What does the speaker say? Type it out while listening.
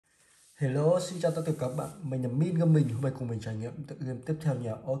Hello, xin chào tất cả các bạn. Mình là Min Gaming. Hôm nay cùng mình trải nghiệm tựa game tiếp theo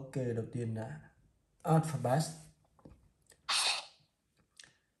nhé. Ok, đầu tiên là Alphabet.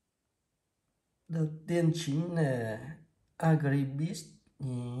 Đầu tiên chính là Agribis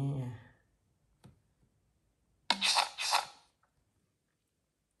nhé.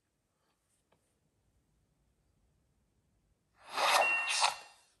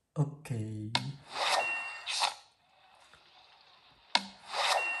 Ok.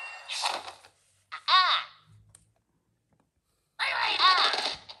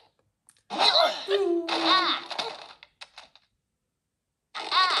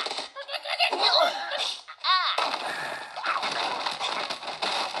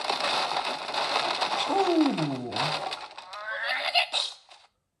 Ooh.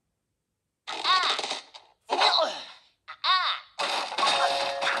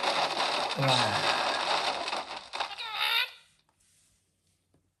 Wow.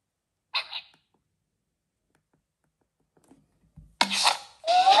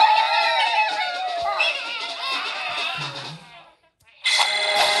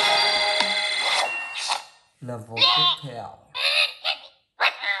 Level tiếp theo.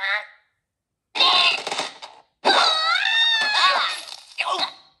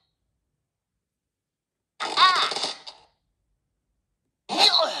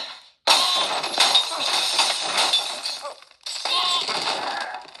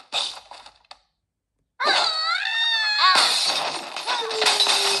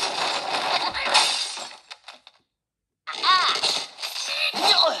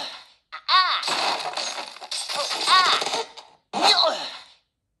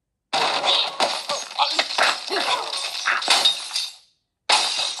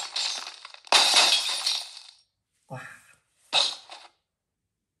 Wow.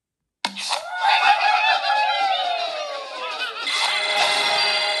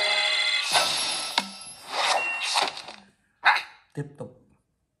 Tiếp tục.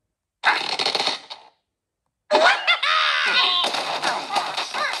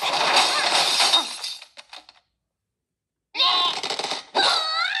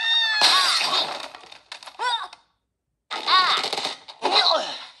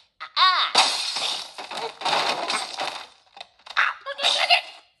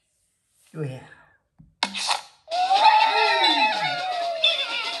 Yeah.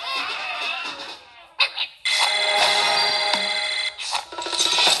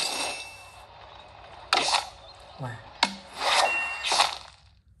 Wow.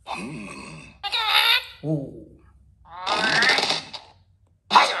 Ooh.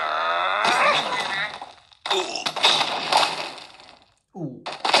 Ooh.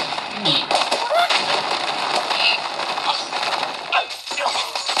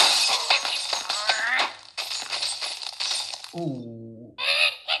 Ooh. Ooh.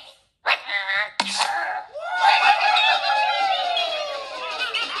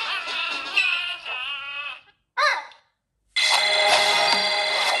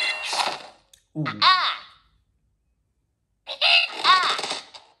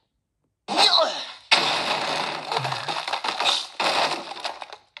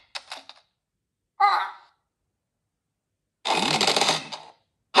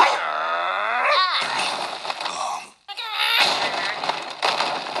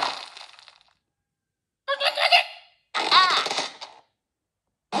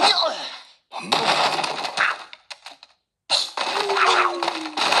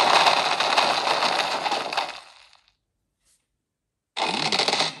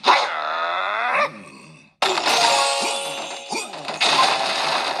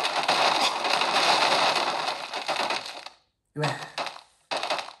 Yeah.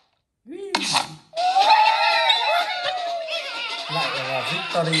 Lại là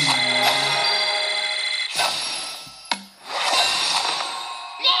victory.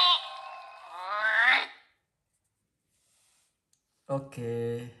 Ok,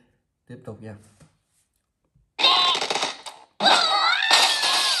 tiếp tục nha.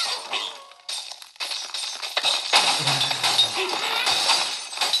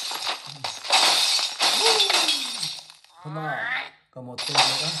 Come on, còn một tên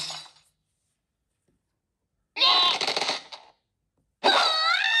nữa.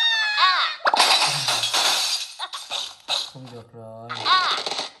 Không được rồi.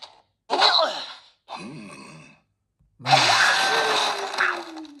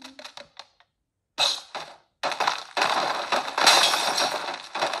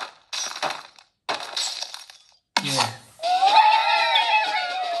 Yeah.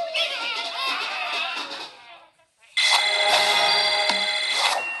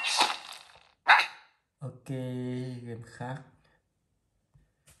 Ok, game khác.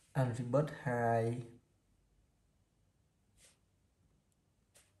 Angry Birds 2.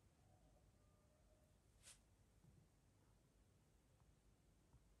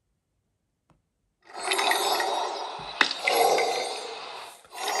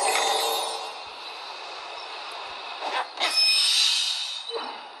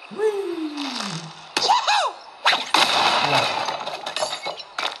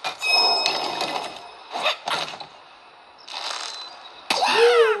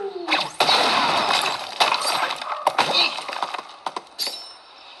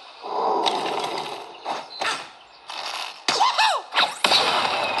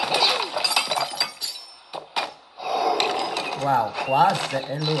 Wow, quá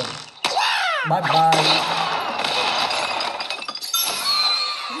dễ luôn. Bye bye.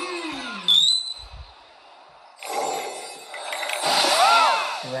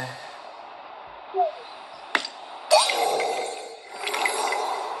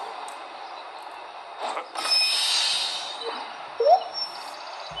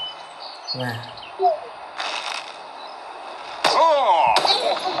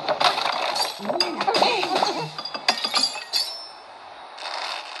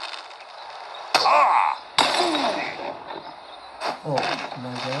 Oh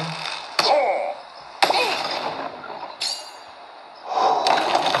my god.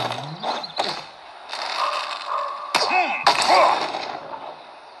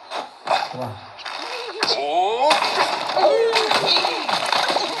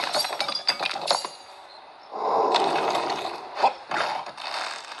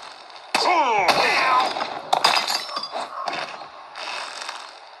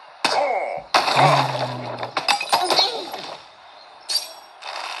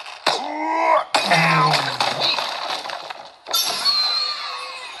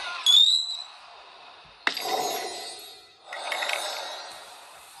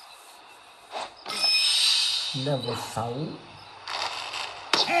 Level 6.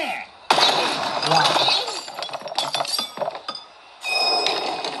 Wow.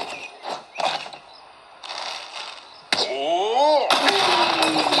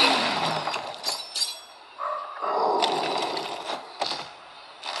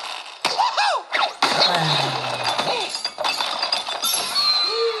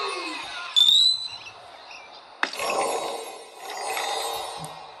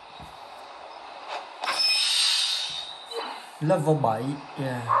 Level 7.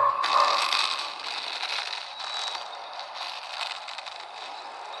 Yeah.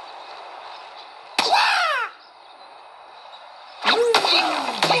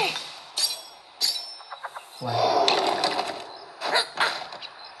 Wow.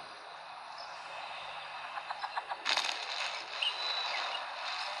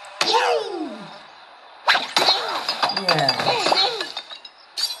 Yeah.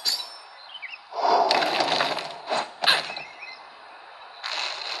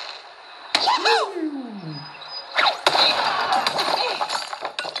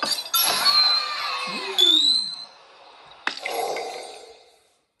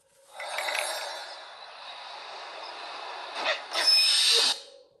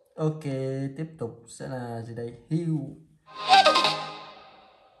 Ok, tiếp tục sẽ là gì đây? Heal.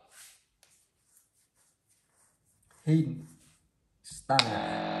 Heal.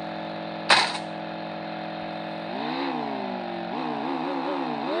 Stamina.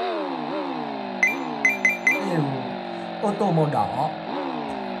 Ô tô màu đỏ.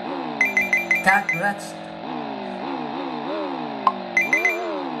 Cat Rats.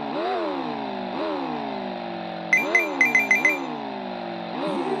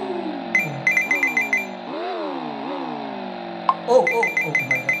 Oh my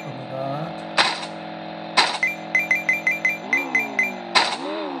god.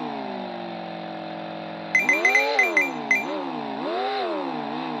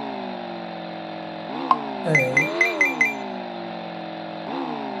 Hey.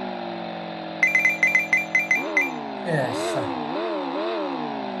 Yes.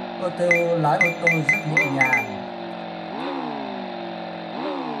 Lái ô tô rất nhẹ nhàng.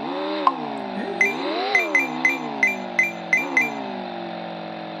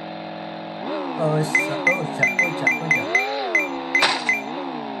 Ôi chà.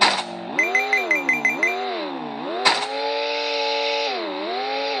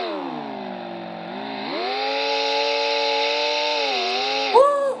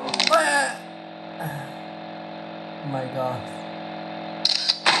 My god.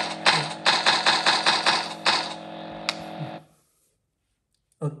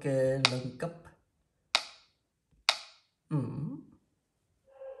 Ok, nâng cấp.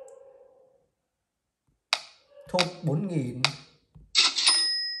 Thốt 4.000.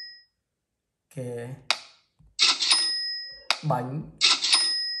 Ok. Bánh.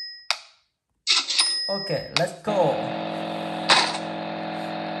 Ok, let's go.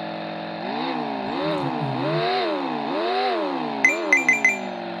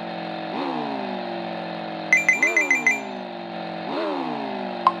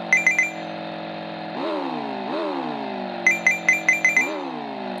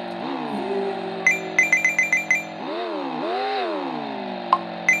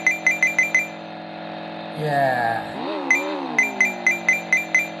 Yeah.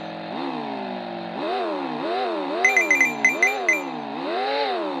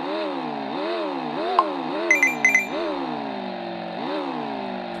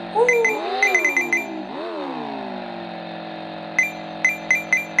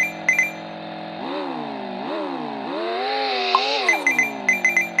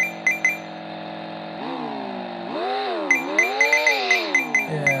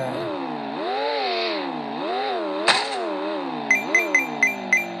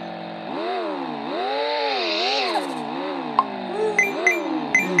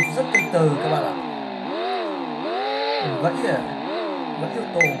 Rất từ từ các bạn ạ. Gãy à, gãy ô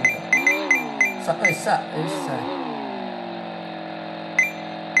tô kìa. Sẵn này sẵn ấy xài.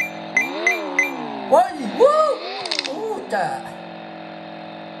 Ôi, chà.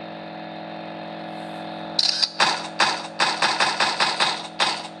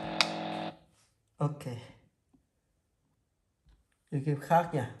 Ok. Đi game khác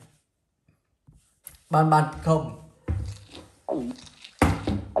nha. Bàn không. Ok.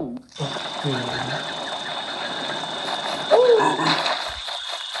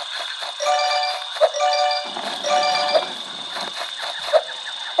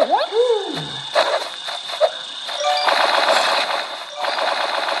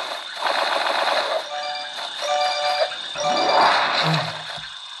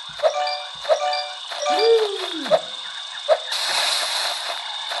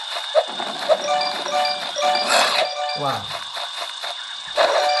 Wow.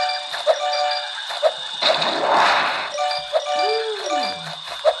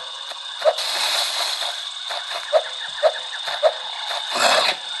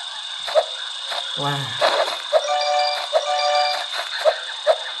 Wow. Wow.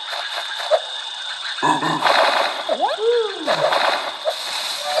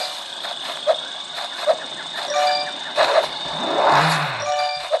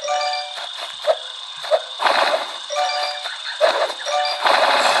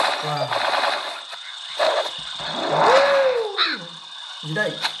 Gì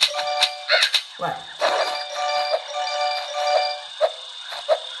đây? Wow.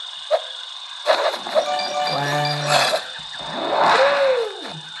 Wow.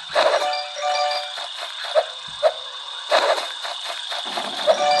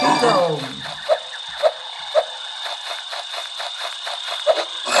 Go.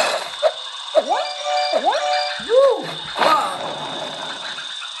 Woo. Wow.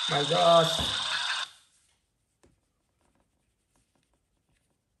 My gosh.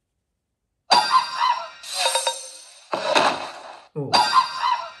 Oh.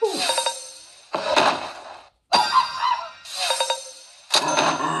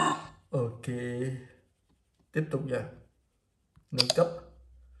 Ok. Tiếp tục nha. Nâng cấp.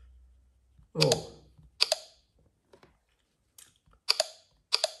 Oh.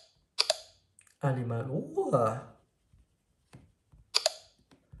 Animal. À.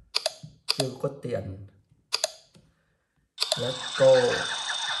 Chưa có tiền. Let's go.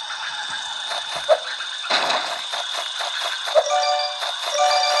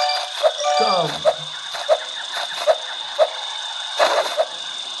 Go.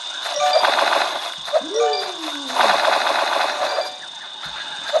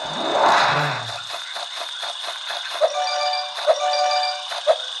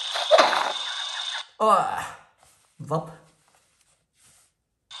 Vấp.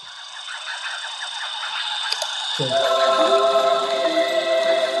 Trời.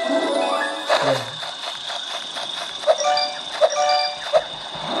 Yeah.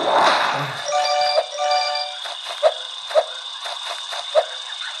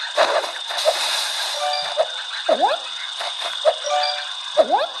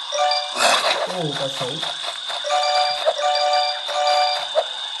 Cá sấu.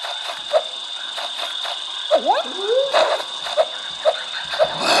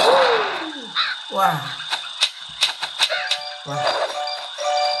 Wow. Wow.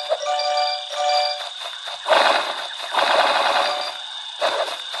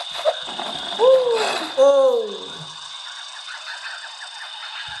 Oh.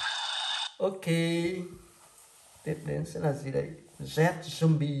 Ok. Tiếp đến sẽ là gì đây? Z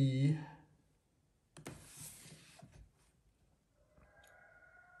Zombie.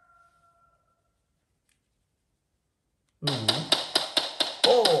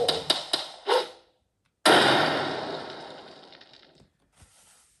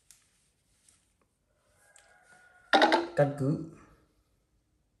 Căn cứ.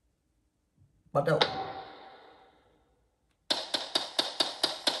 Bắt đầu.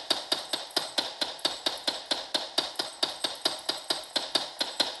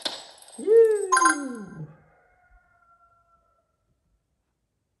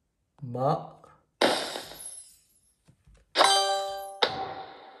 Mở.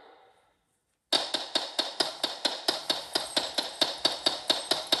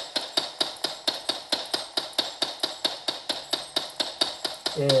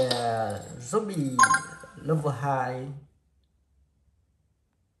 Yeah, zombie level 2.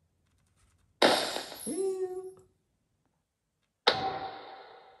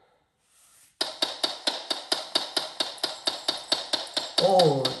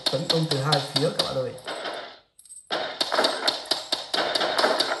 Tấn công từ hai phía các bạn ơi.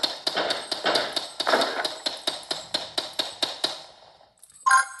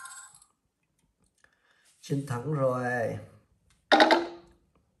 Chiến thắng rồi.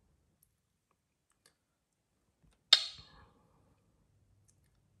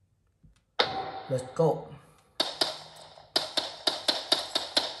 Let's go.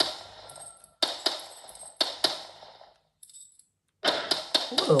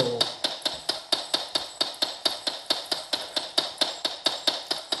 Whoa.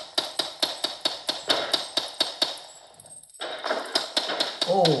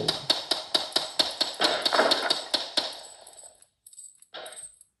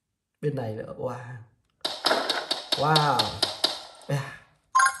 Bên này nữa. Wow. Wow. Yeah.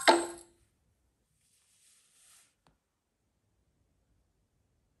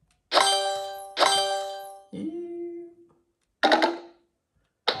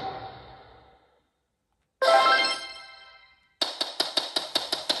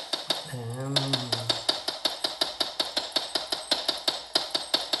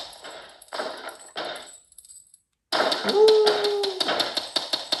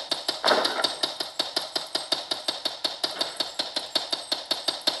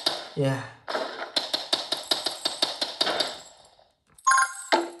 Yeah.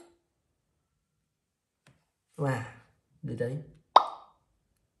 Wow. Đi đấy.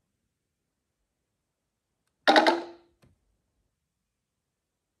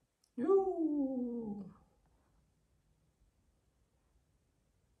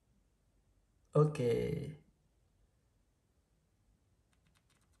 Ok.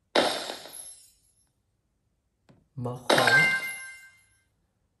 Mở khóa.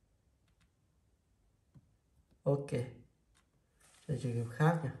 Ok. Để trường hợp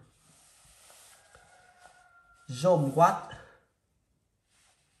khác nha. Zoom what?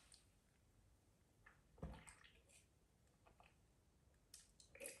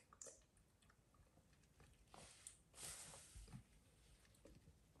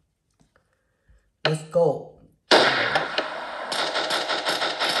 Let's go.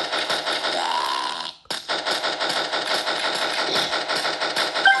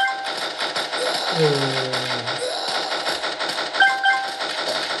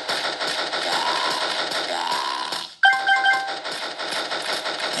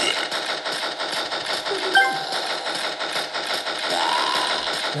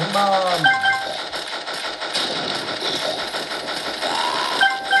 Ném bom.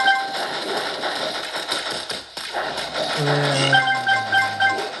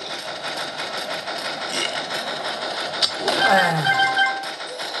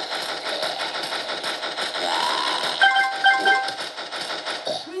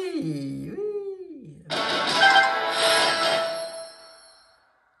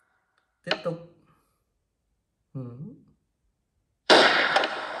 Tiếp tục.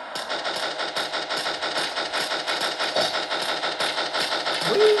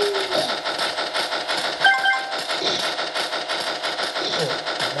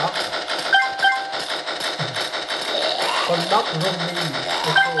 Con đóc zombie.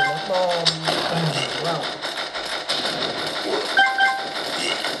 Ok, nó bom. Wow.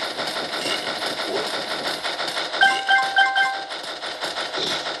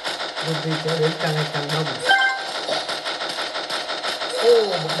 Zombie kéo đến càng ngày càng đông.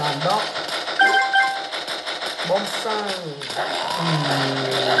 Một đàn đóc. Bom xăng.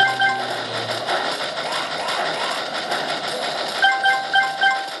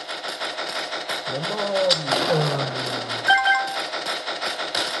 Ném bom.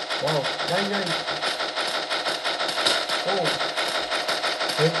 Wow, nhanh nhanh.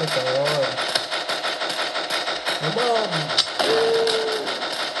 Chết rồi. Ném bom.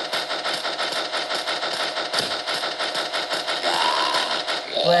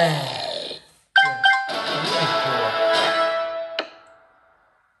 Wow.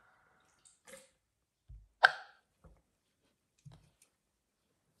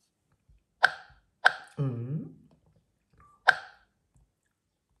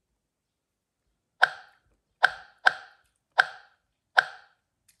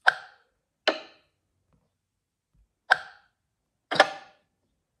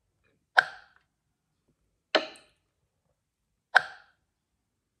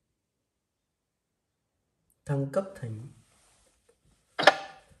 thăng cấp thành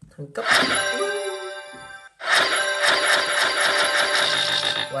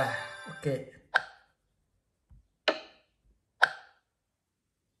wow, ok.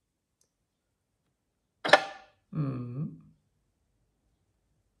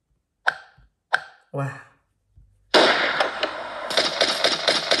 Wow.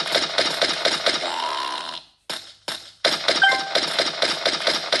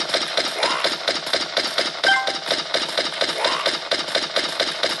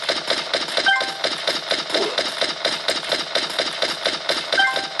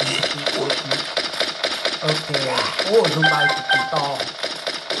 Ok. Ô, dùng bài cực kỳ to.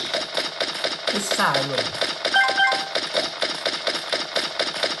 Hết xài luôn.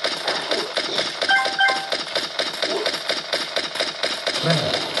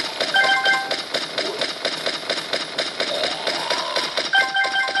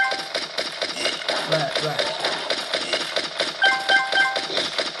 Right.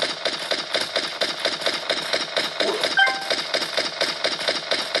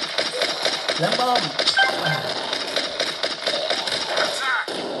 Ném bom.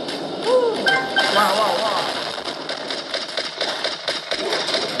 Wow.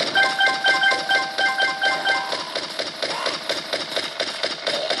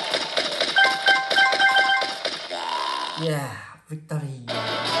 Yeah, victory.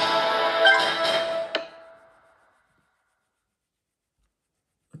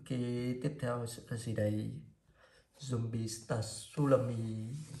 Ok, tiếp theo là gì đây? Zombie Tatsunami.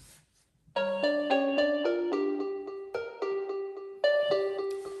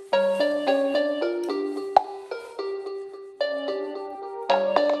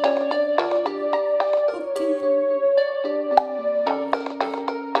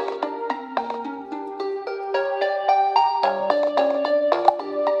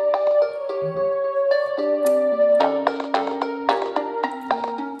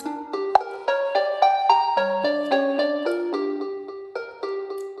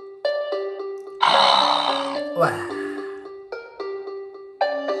 Wow.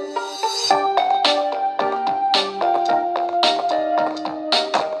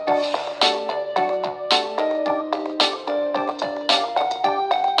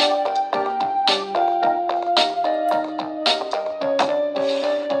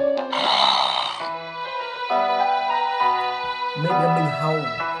 Maybe mình hầu.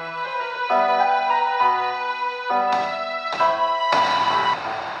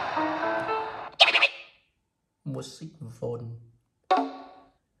 Một xích vốn.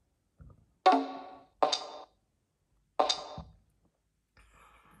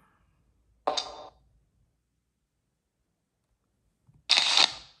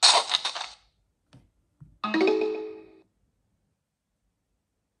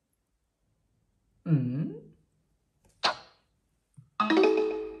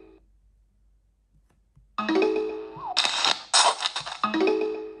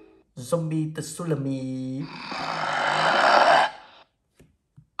 Zombie Tatsunami.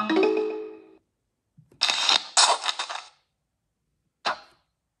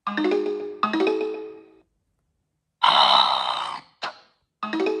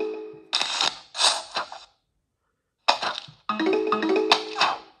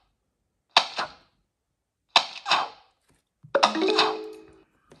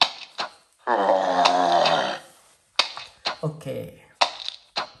 Ok,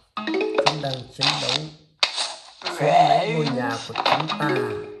 chúng đang chiến đấu chiếm lấy ngôi nhà của chúng ta.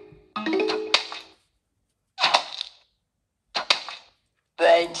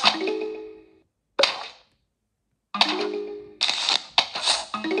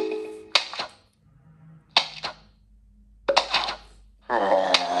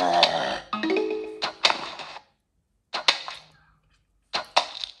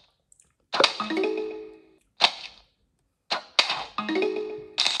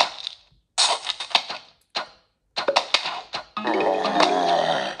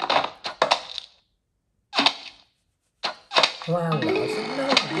 Hoa lỡ rất lâu.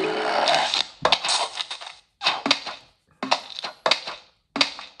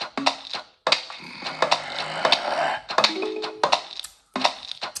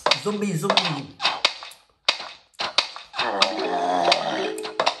 Zombie.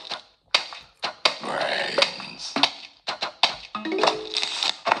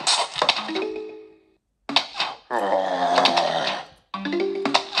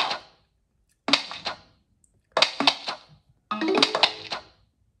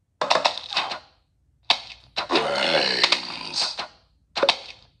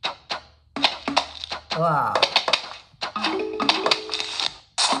 Wow.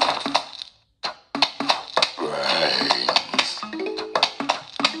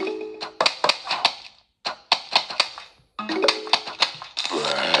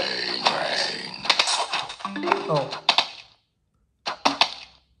 Oh.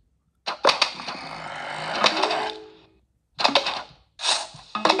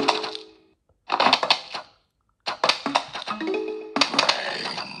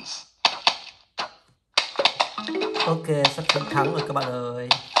 Ok, sắp chiến thắng rồi các bạn ơi.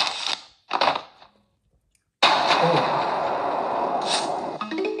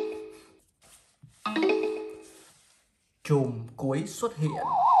 Chùm cuối xuất hiện.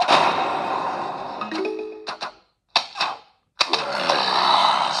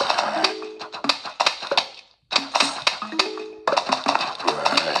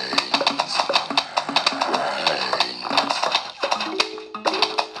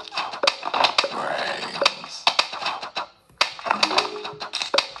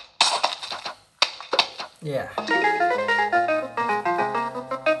 Yeah.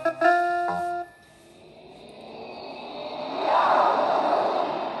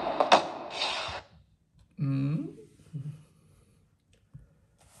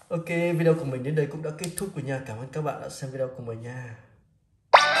 Ok, video của mình đến đây cũng đã kết thúc rồi nha. Cảm ơn các bạn đã xem video của mình nha.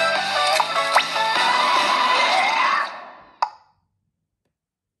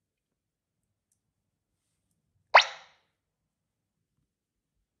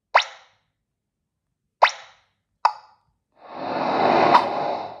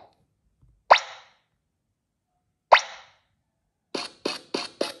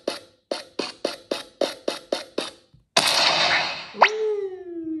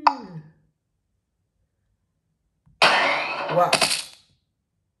 Wow.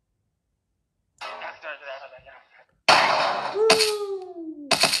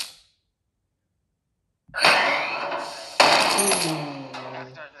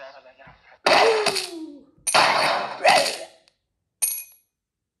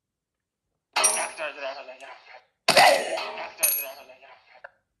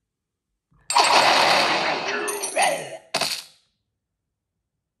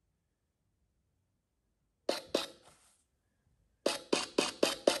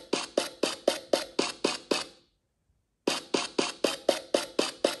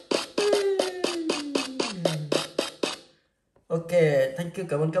 Ok, thank you,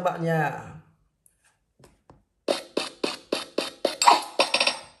 cảm ơn các bạn nha.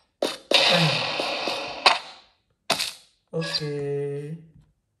 Ok.